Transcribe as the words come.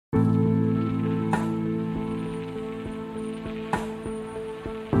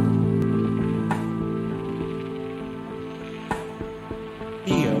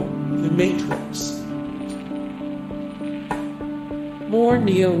Matrix. More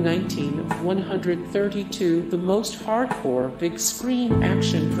Neo 19 of 132, the most hardcore big screen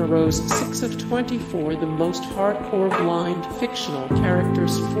action heroes. 6 of 24, the most hardcore blind fictional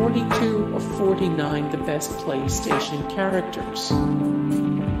characters. 42 of 49, the best PlayStation characters.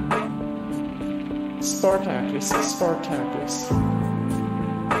 Spartacus.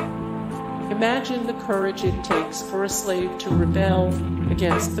 Imagine the courage it takes for a slave to rebel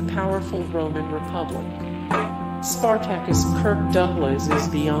against the powerful Roman Republic. Spartacus Kirk Douglas is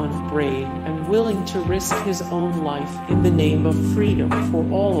beyond brave and willing to risk his own life in the name of freedom for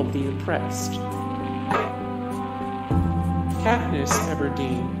all of the oppressed. Katniss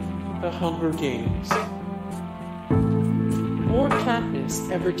Everdeen, The Hunger Games. More Katniss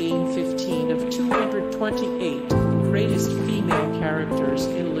Everdeen. 15 of 228, greatest female characters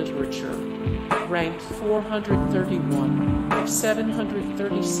in literature. Ranked 431 of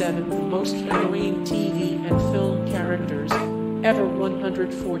 737, the most annoying TV and film characters ever.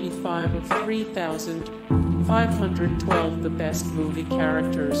 145 of 3,512, the best movie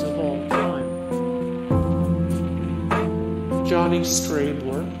characters of all time. Johnny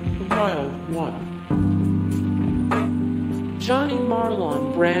Strabler, The Wild One. Johnny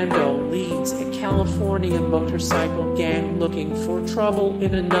Marlon Brando leads a California motorcycle gang looking for trouble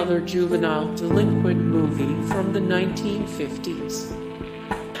in another juvenile delinquent movie from the 1950s.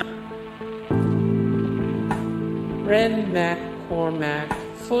 Ren McCormack,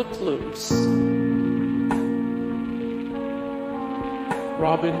 Footloose.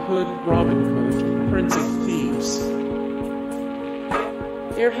 Robin Hood, Prince of Thieves.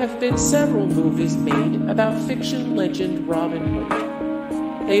 There have been several movies made about fiction legend Robin Hood.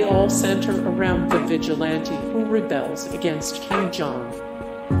 They all center around the vigilante who rebels against King John.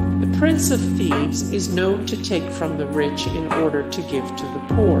 The Prince of Thieves is known to take from the rich in order to give to the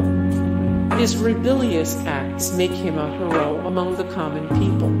poor. His rebellious acts make him a hero among the common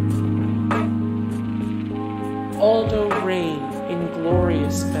people. Aldo Raine,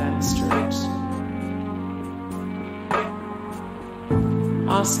 Inglourious Basterds.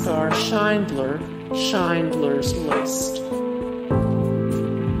 Oskar Schindler, Schindler's List.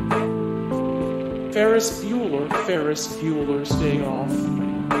 Ferris Bueller's Day Off.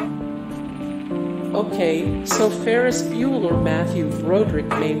 Okay, so Ferris Bueller Matthew Broderick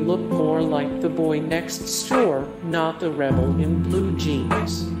may look more like the boy next door, not the rebel in blue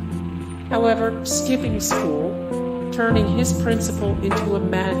jeans. However, skipping school, turning his principal into a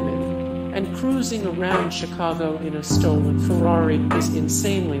madman, and cruising around Chicago in a stolen Ferrari is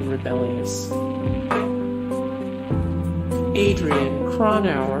insanely rebellious. Adrian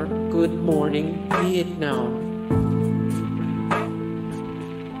Cronauer, Good Morning, Vietnam.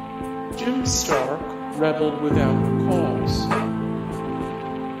 Jim Stark, Rebel Without a Cause.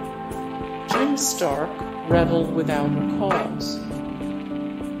 Jim Stark, Rebel Without a Cause.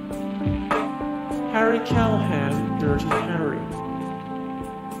 Harry Callahan, Dirty Harry.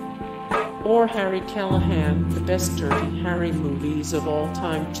 Or Harry Callahan, the best Dirty Harry movies of all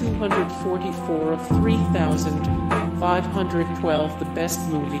time. 244 of 3,512, the best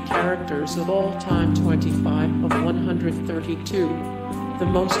movie characters of all time. 25 of 132, the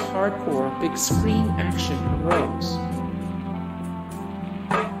most hardcore big screen action heroes.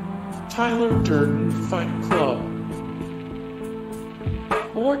 Tyler Durden, Fight Club.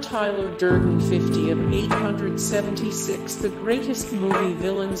 Or Tyler Durden. 50 of 876, the greatest movie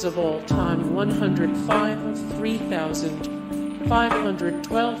villains of all time. 105 of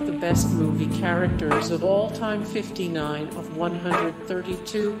 3,512, the best movie characters of all time. 59 of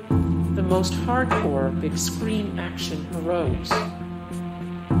 132, the most hardcore big screen action heroes.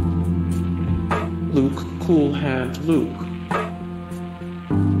 Luke Cool Hand Luke.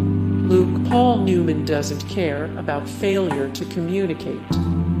 Luke Paul Newman doesn't care about failure to communicate.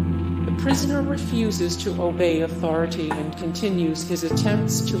 The prisoner refuses to obey authority and continues his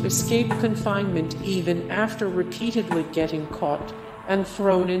attempts to escape confinement even after repeatedly getting caught and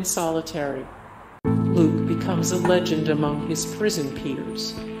thrown in solitary. Luke becomes a legend among his prison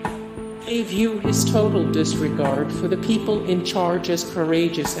peers. They view his total disregard for the people in charge as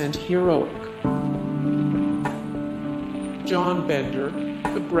courageous and heroic. John Bender,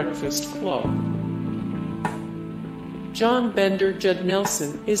 The Breakfast Club. John Bender Judd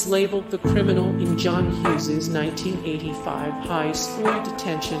Nelson is labeled the criminal in John Hughes's 1985 high school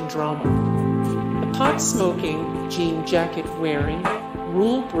detention drama. The pot-smoking, jean jacket-wearing,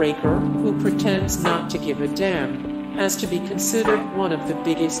 rule-breaker who pretends not to give a damn has to be considered one of the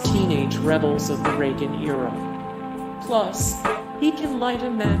biggest teenage rebels of the Reagan era. Plus, he can light a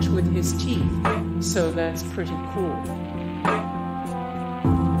match with his teeth, so that's pretty cool.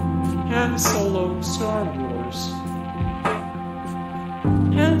 Han Solo Star Wars.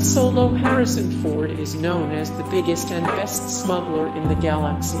 Han Solo Harrison Ford is known as the biggest and best smuggler in the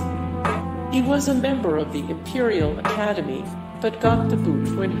galaxy. He was a member of the Imperial Academy, but got the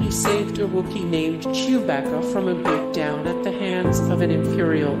boot when he saved a Wookiee named Chewbacca from a beatdown at the hands of an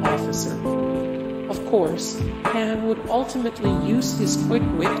Imperial officer. Of course, Han would ultimately use his quick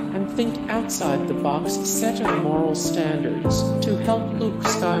wit and think outside the box set of moral standards to help Luke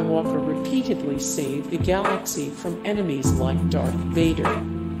Skywalker repeatedly save the galaxy from enemies like Darth Vader.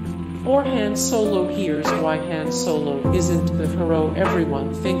 Or Han Solo hears why Han Solo isn't the hero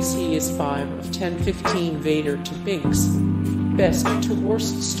everyone thinks he is. 5 of 10, 15 Vader to Binks. Best to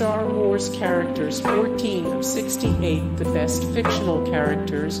worst Star Wars characters. 14 of 68 the best fictional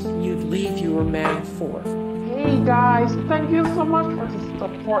characters you'd leave your man for. Hey guys, thank you so much for the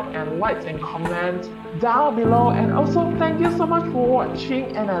support and likes and comments down below, and also thank you so much for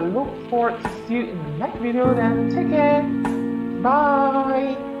watching, and I look forward to see you in the next video. Then take care,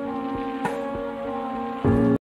 bye.